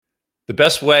The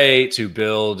best way to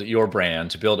build your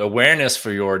brand, to build awareness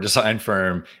for your design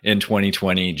firm in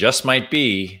 2020 just might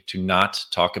be to not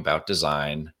talk about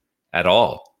design at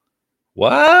all.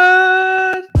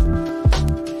 What?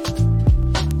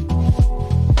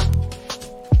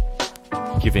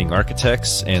 Giving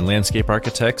architects and landscape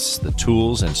architects the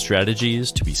tools and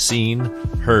strategies to be seen,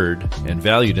 heard, and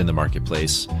valued in the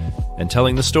marketplace, and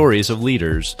telling the stories of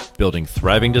leaders building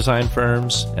thriving design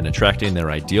firms and attracting their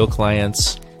ideal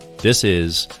clients. This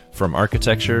is From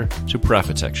Architecture to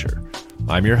PROFITecture.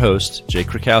 I'm your host, Jay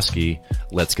Krakowski.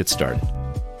 Let's get started.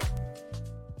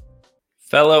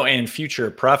 Fellow and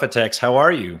future PROFITects, how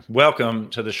are you?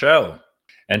 Welcome to the show.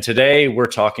 And today we're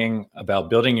talking about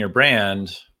building your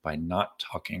brand by not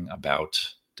talking about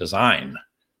design. In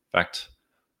fact,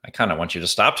 I kind of want you to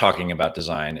stop talking about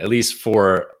design, at least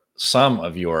for some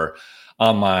of your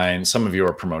online, some of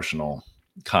your promotional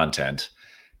content.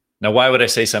 Now, why would I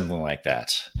say something like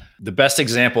that? The best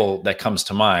example that comes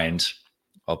to mind,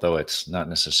 although it's not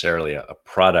necessarily a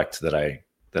product that I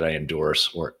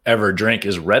endorse or ever drink,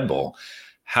 is Red Bull.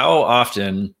 How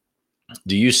often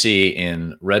do you see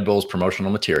in Red Bull's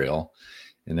promotional material,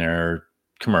 in their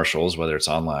commercials, whether it's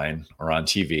online or on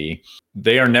TV,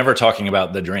 they are never talking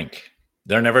about the drink.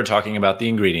 They're never talking about the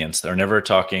ingredients. They're never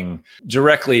talking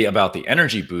directly about the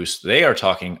energy boost. They are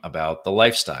talking about the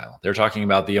lifestyle. They're talking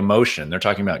about the emotion. They're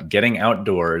talking about getting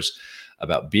outdoors,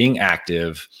 about being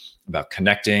active, about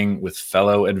connecting with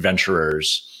fellow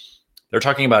adventurers. They're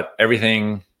talking about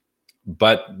everything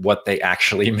but what they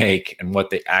actually make and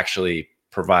what they actually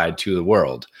provide to the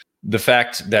world. The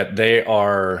fact that they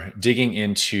are digging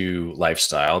into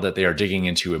lifestyle, that they are digging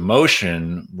into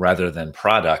emotion rather than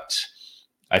product,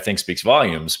 I think speaks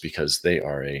volumes, because they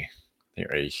are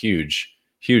a huge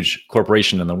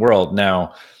corporation in the world.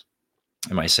 Now,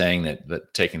 am I saying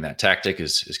that taking that tactic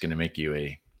is going to make you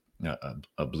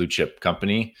a blue chip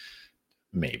company?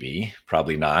 Maybe,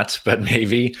 probably not, but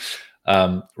maybe.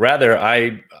 Rather,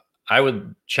 I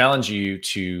would challenge you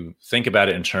to think about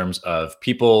it in terms of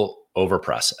people over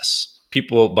process,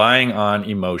 people buying on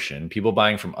emotion, people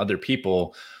buying from other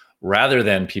people, rather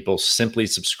than people simply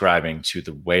subscribing to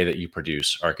the way that you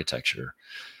produce architecture,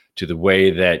 to the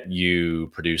way that you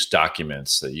produce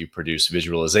documents, that you produce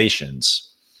visualizations.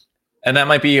 And that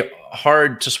might be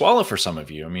hard to swallow for some of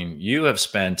you. I mean, you have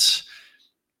spent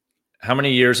how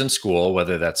many years in school,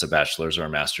 whether that's a bachelor's or a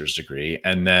master's degree,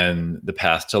 and then the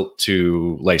path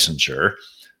to licensure.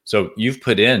 So you've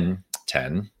put in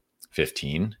 10,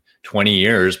 15, 20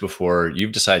 years before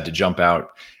you've decided to jump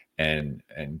out and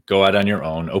go out on your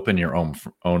own, open your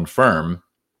own firm,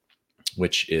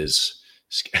 which is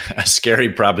a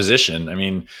scary proposition. I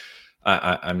mean,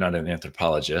 I'm not an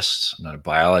anthropologist, I'm not a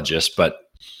biologist,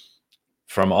 but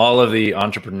from all of the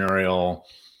entrepreneurial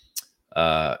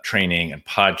training and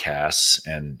podcasts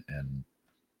and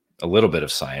a little bit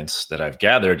of science that I've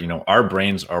gathered, our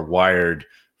brains are wired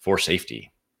for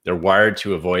safety. They're wired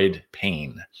to avoid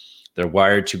pain. They're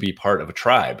wired to be part of a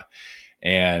tribe.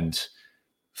 And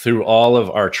through all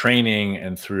of our training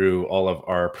and through all of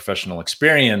our professional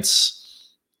experience,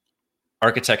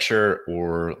 architecture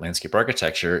or landscape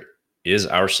architecture is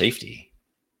our safety.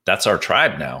 That's our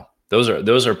tribe now.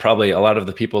 Those are probably a lot of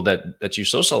the people that you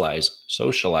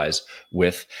socialize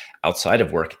with outside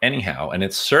of work anyhow. And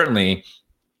it's certainly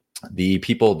the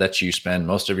people that you spend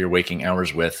most of your waking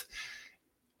hours with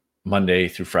Monday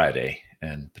through Friday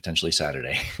and potentially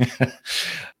Saturday.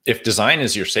 If design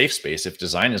is your safe space, if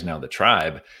design is now the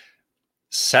tribe,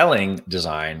 selling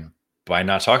design by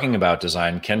not talking about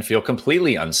design can feel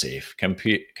completely unsafe, can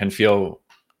feel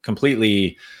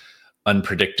completely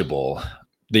unpredictable.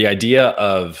 The idea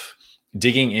of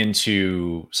digging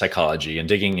into psychology and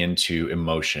digging into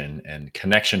emotion and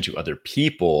connection to other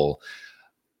people,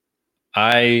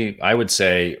 I would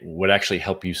say would actually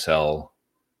help you sell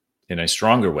in a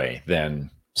stronger way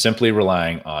than simply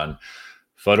relying on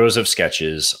photos of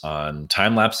sketches, on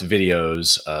time-lapse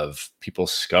videos of people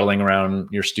scuttling around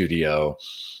your studio,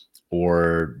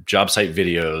 or job site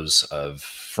videos of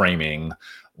framing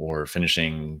or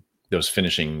finishing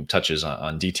touches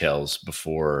on details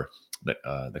before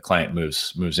the client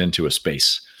moves into a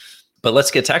space. But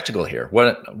let's get tactical here.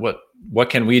 What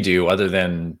can we do other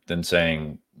than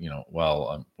saying, we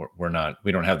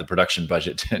don't have the production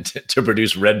budget to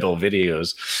produce Red Bull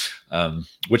videos,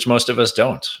 which most of us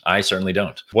don't. I certainly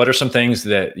don't. What are some things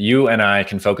that you and I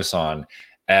can focus on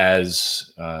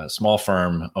as small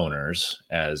firm owners,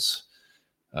 as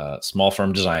small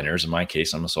firm designers? In my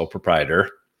case, I'm a sole proprietor.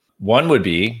 One would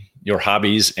be your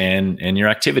hobbies and your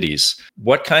activities.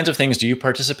 What kinds of things do you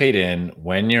participate in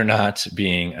when you're not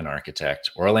being an architect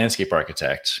or a landscape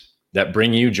architect that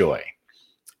bring you joy?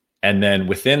 And then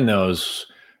within those,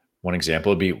 one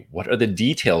example would be, what are the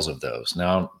details of those?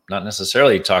 Now, not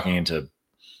necessarily talking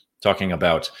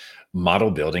about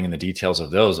model building and the details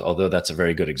of those, although that's a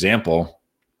very good example.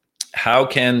 How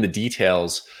can the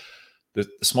details, the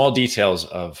small details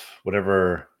of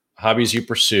whatever hobbies you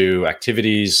pursue,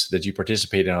 activities that you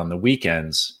participate in on the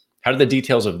weekends, how do the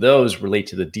details of those relate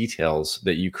to the details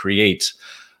that you create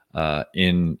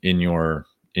in your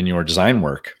design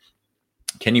work?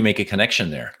 Can you make a connection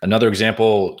there? Another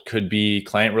example could be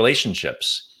client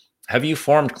relationships. Have you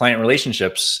formed client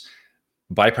relationships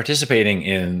by participating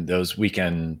in those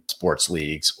weekend sports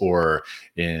leagues or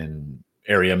in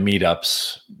area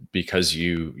meetups because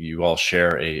you all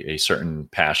share a certain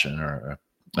passion or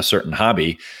a certain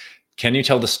hobby? Can you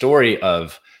tell the story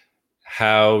of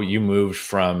how you moved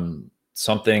from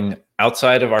something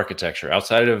outside of architecture,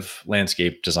 outside of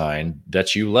landscape design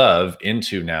that you love,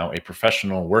 into now a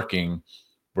professional working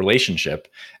relationship,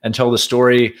 and tell the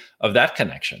story of that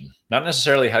connection? Not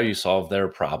necessarily how you solve their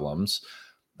problems,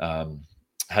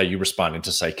 how you responded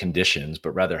to site conditions,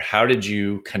 but rather how did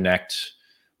you connect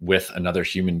with another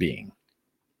human being?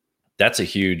 That's a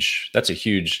huge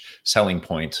selling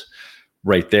point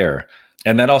right there.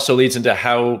 And that also leads into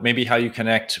how you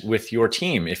connect with your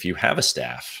team if you have a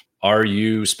staff. Are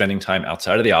you spending time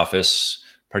outside of the office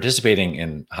participating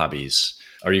in hobbies?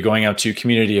 Are you going out to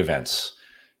community events?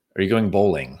 Are you going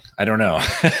bowling? I don't know.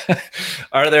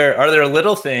 Are there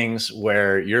little things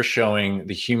where you're showing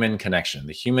the human connection,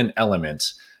 the human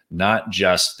element, not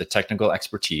just the technical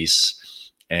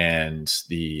expertise and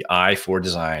the eye for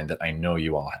design that I know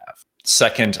you all have?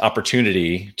 Second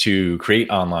opportunity to create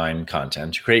online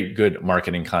content, to create good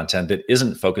marketing content that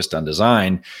isn't focused on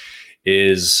design,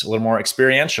 is a little more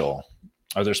experiential.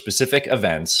 Are there specific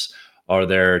events? Are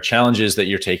there challenges that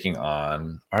you're taking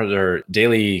on? Are there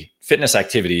daily fitness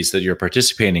activities that you're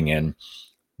participating in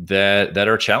that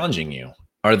are challenging you?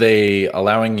 Are they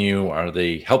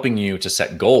helping you to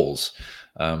set goals?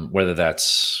 Whether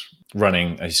that's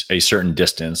running a certain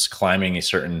distance, climbing a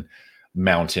certain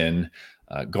mountain,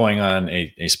 going on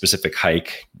a specific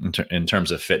hike in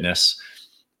terms of fitness.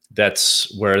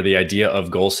 That's where the idea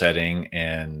of goal setting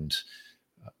and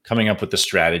coming up with the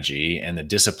strategy and the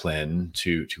discipline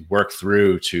to work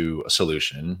through to a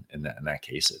solution. In that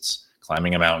case, it's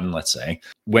climbing a mountain, let's say.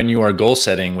 When you are goal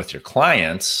setting with your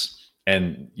clients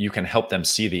and you can help them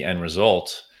see the end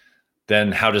result,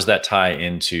 then how does that tie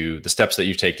into the steps that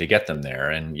you take to get them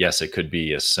there? And yes, it could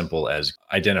be as simple as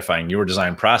identifying your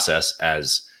design process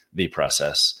as the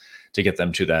process to get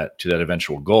them to that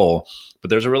eventual goal. But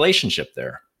there's a relationship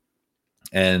there.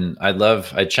 And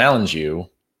I challenge you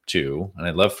to, and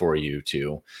I'd love for you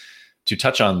to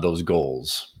touch on those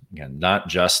goals. Again, not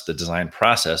just the design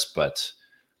process, but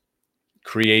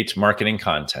create marketing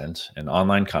content and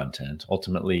online content,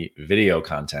 ultimately video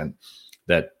content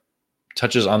that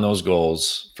touches on those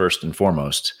goals first and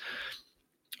foremost.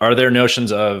 Are there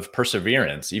notions of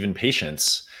perseverance, even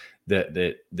patience,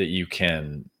 that you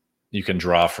can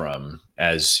draw from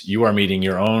as you are meeting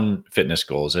your own fitness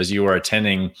goals, as you are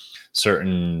attending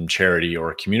certain charity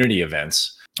or community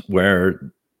events where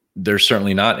there's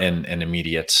certainly not an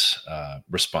immediate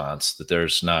response, that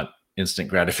there's not instant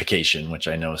gratification, which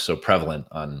I know is so prevalent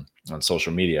on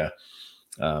social media,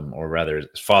 or rather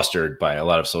fostered by a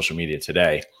lot of social media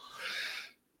today.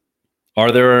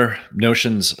 Are there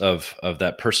notions of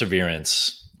that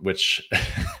perseverance, which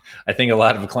I think a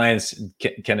lot of clients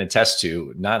can attest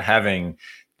to, not having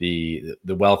the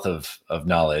wealth of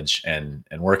knowledge and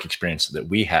work experience that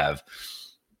we have?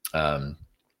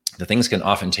 The things can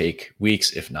often take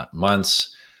weeks, if not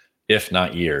months, if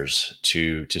not years,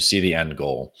 to see the end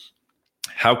goal.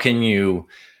 How can you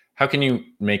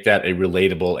make that a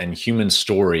relatable and human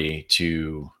story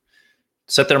to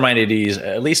set their mind at ease,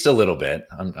 at least a little bit?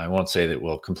 I won't say that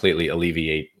will completely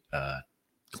alleviate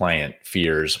client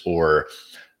fears or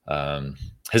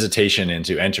hesitation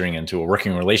into entering into a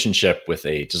working relationship with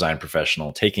a design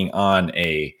professional, taking on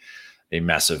a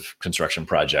massive construction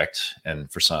project. And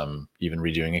for some, even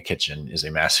redoing a kitchen is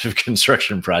a massive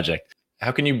construction project.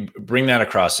 How can you bring that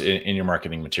across in your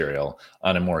marketing material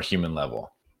on a more human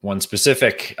level? One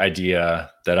specific idea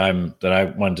that I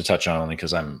wanted to touch on, only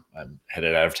because I'm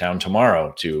headed out of town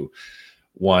tomorrow to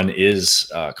one, is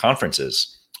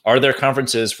conferences. Are there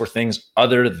conferences for things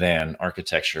other than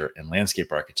architecture and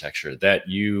landscape architecture that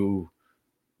you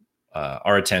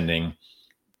are attending,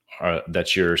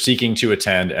 that you're seeking to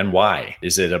attend, and why?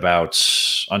 Is it about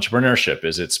entrepreneurship?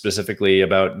 Is it specifically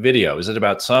about video? Is it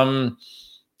about some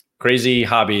crazy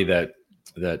hobby that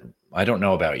I don't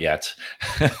know about yet,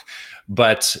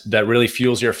 but that really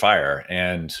fuels your fire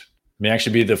and may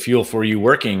actually be the fuel for you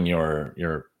working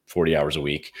your 40 hours a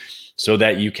week so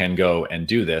that you can go and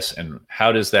do this? And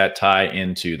how does that tie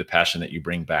into the passion that you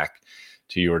bring back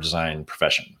to your design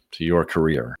profession, to your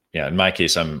career? Yeah, in my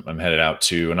case, I'm headed out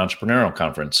to an entrepreneurial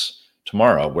conference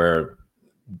tomorrow where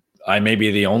I'm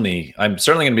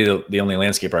certainly going to be the only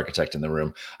landscape architect in the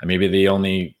room. I may be the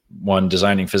only one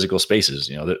designing physical spaces.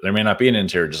 There may not be an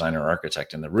interior designer or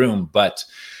architect in the room, but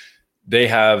they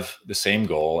have the same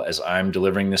goal as I'm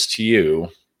delivering this to you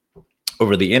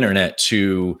over the internet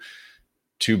to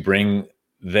bring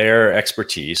their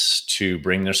expertise, to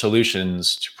bring their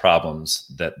solutions to problems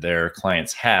that their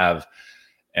clients have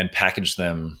and package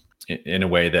them in a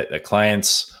way that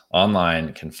clients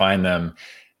online can find them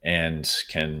and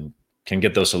can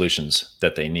get those solutions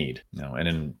that they need. And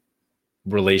in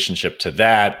relationship to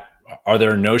that, are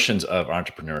there notions of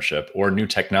entrepreneurship or new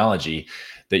technology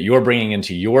that you're bringing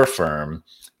into your firm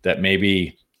that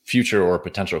maybe future or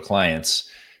potential clients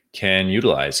can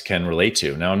utilize, can relate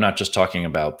to? Now, I'm not just talking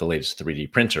about the latest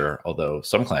 3D printer, although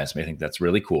some clients may think that's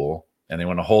really cool and they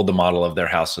want to hold the model of their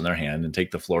house in their hand and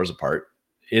take the floors apart.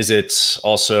 Is it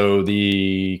also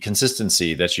the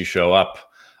consistency that you show up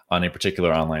on a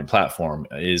particular online platform?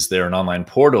 Is there an online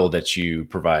portal that you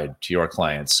provide to your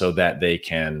clients so that they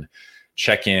can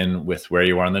check in with where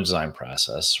you are in the design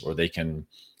process, or they can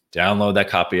download that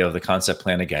copy of the concept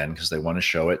plan again because they want to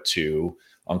show it to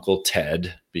Uncle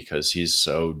Ted because he's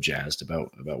so jazzed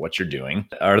about what you're doing?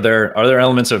 Are there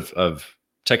elements of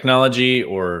technology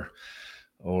or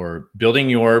building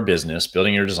your business,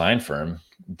 building your design firm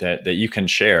that you can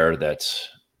share that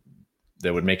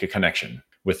would make a connection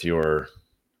with your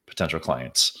potential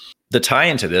clients? The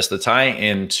tie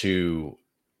into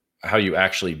how you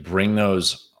actually bring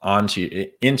those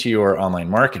into your online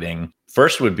marketing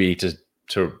first would be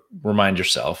to remind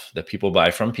yourself that people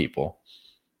buy from people.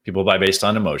 People buy based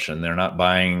on emotion. They're not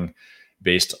buying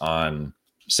based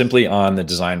simply on the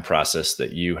design process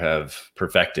that you have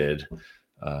perfected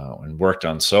and worked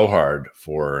on so hard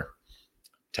for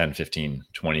 10, 15,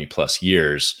 20 plus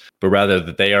years, but rather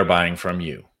that they are buying from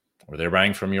you, or they're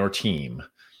buying from your team.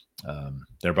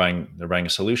 They're buying a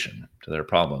solution to their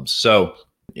problems. So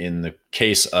in the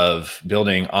case of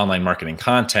building online marketing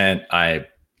content, I've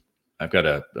got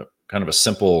a kind of a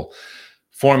simple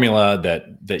formula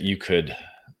that you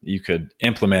could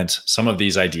implement some of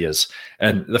these ideas.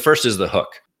 And the first is the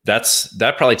hook.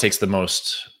 That probably takes the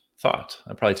most thought.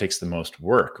 That probably takes the most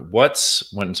work.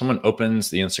 When someone opens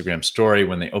the Instagram story,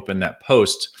 when they open that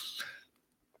post,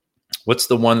 what's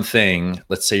the one thing?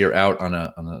 Let's say you're out on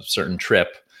a certain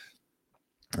trip.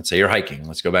 Let's say you're hiking.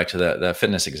 Let's go back to that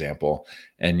fitness example,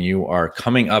 and you are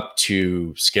coming up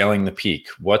to scaling the peak.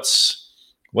 What's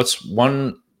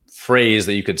one phrase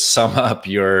that you could sum up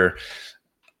your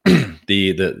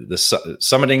the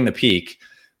summiting the peak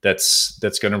that's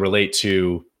going to relate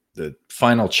to the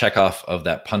final checkoff of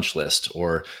that punch list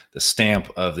or the stamp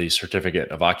of the certificate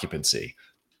of occupancy?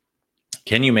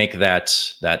 Can you make that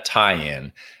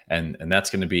tie-in? And that's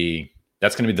going to be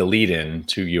the lead-in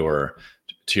to your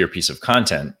piece of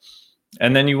content.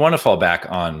 And then you want to fall back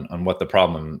on what the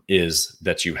problem is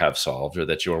that you have solved or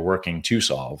that you're working to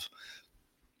solve.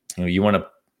 You want to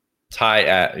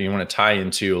tie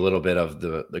into a little bit of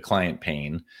the client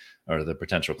pain or the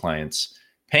potential client's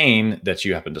pain that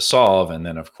you happen to solve, and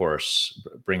then of course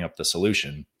bring up the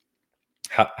solution,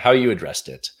 how you addressed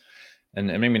it, and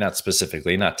maybe not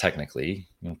specifically, not technically.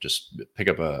 Just pick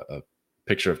up a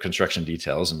picture of construction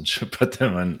details and put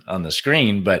them on the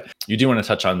screen, but you do want to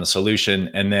touch on the solution.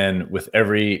 And then with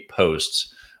every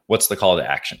post, what's the call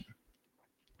to action?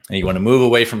 And you want to move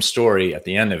away from story at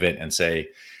the end of it and say,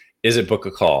 is it book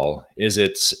a call? Is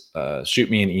it shoot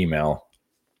me an email?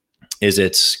 Is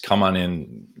it come on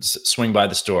in, swing by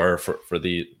the store for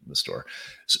the store,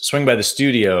 swing by the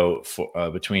studio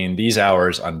for between these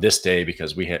hours on this day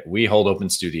because we hold open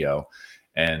studio,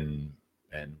 and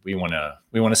we want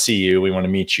to see you, we want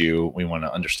to meet you, we want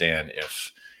to understand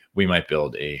if we might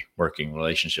build a working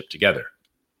relationship together.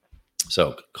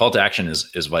 So call to action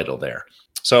is vital there.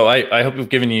 So I hope we've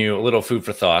given you a little food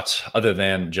for thought, other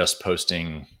than just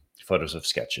posting photos of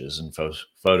sketches and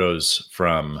photos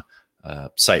from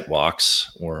site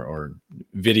walks or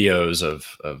videos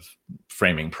of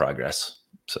framing progress,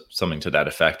 something to that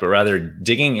effect, but rather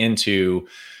digging into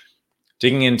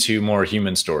more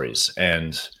human stories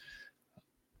and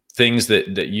things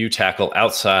that you tackle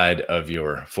outside of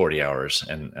your 40 hours.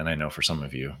 And I know for some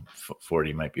of you,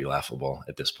 40 might be laughable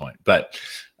at this point, but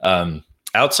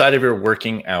outside of your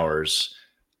working hours,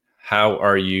 how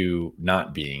are you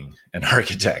not being an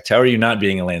architect? How are you not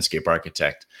being a landscape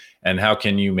architect? And how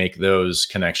can you make those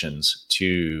connections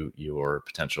to your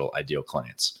potential ideal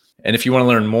clients? And if you want to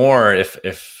learn more,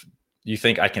 if you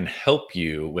think I can help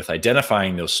you with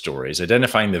identifying those stories,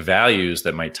 identifying the values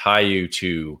that might tie you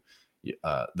to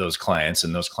those clients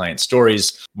and those client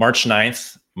stories. March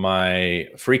 9th, my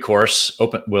free course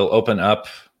will open up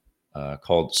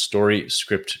called Story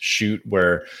Script Shoot,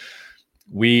 where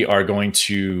we are going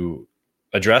to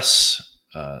address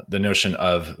the notion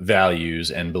of values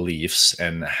and beliefs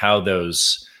and how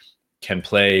those can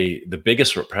play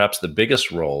perhaps the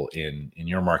biggest role in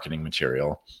your marketing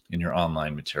material, in your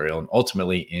online material, and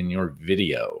ultimately in your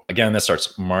video. Again, that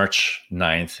starts March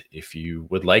 9th. If you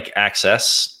would like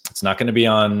access, it's not going to be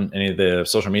on any of the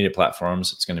social media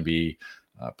platforms. It's going to be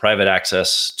private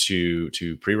access to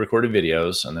pre-recorded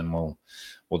videos, and then we'll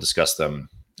discuss them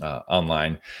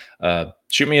online.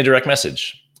 Shoot me a direct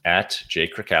message at Jay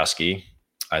Krakowski,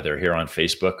 either here on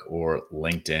Facebook or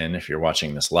LinkedIn. If you're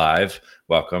watching this live,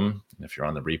 welcome. And if you're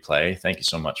on the replay, thank you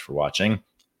so much for watching.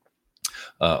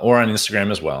 Or on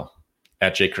Instagram as well,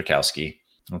 at Jay Krakowski.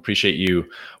 I appreciate you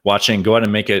watching. Go out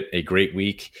and make it a great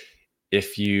week.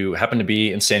 If you happen to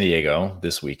be in San Diego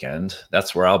this weekend,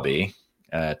 that's where I'll be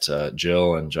at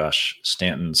Jill and Josh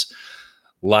Stanton's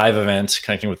live event,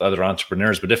 connecting with other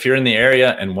entrepreneurs. But if you're in the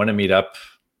area and want to meet up,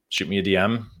 shoot me a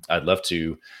DM. I'd love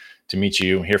to meet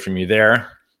you, hear from you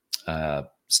there.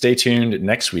 Stay tuned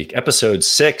next week, episode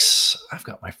 6. I've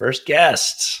got my first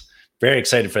guest. Very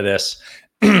excited for this.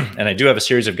 And I do have a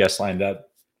series of guests lined up.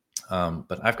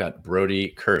 But I've got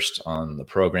Brody Kirst on the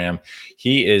program.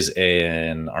 He is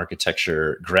an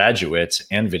architecture graduate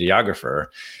and videographer,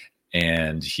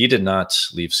 and he did not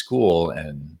leave school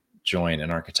and join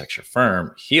an architecture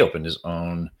firm. He opened his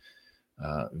own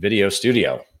video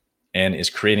studio and is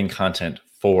creating content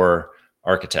for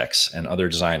architects and other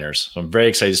designers. So I'm very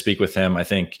excited to speak with him. I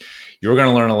think you're going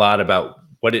to learn a lot about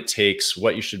what it takes,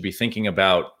 what you should be thinking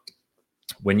about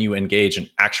when you engage an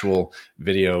actual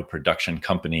video production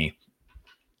company.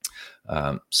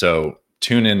 So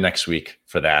tune in next week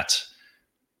for that.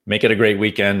 Make it a great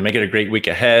weekend. Make it a great week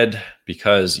ahead,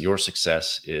 because your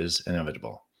success is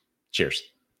inevitable. Cheers.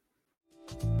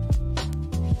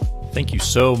 Thank you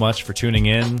so much for tuning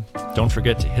in. Don't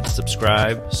forget to hit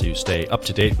subscribe so you stay up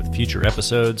to date with future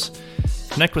episodes.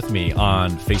 Connect with me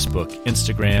on Facebook,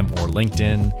 Instagram, or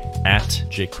LinkedIn at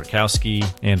Jake Krakowski.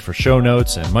 And for show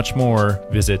notes and much more,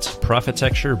 visit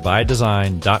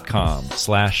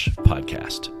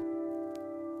PROFITecturebydesign.com/podcast.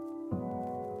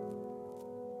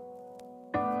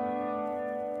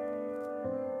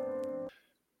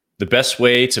 The best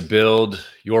way to build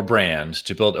your brand,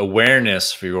 to build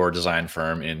awareness for your design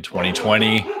firm in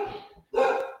 2020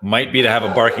 might be to have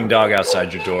a barking dog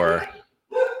outside your door,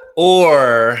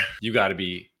 or you got to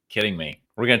be kidding me.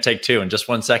 We're going to take 2 in just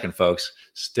 1 second, folks.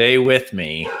 Stay with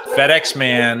me. FedEx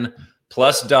man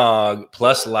plus dog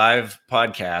plus live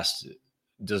podcast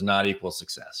does not equal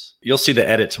success. You'll see the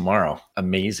edit tomorrow.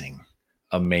 Amazing.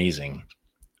 Amazing.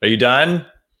 Are you done?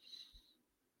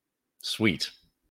 Sweet.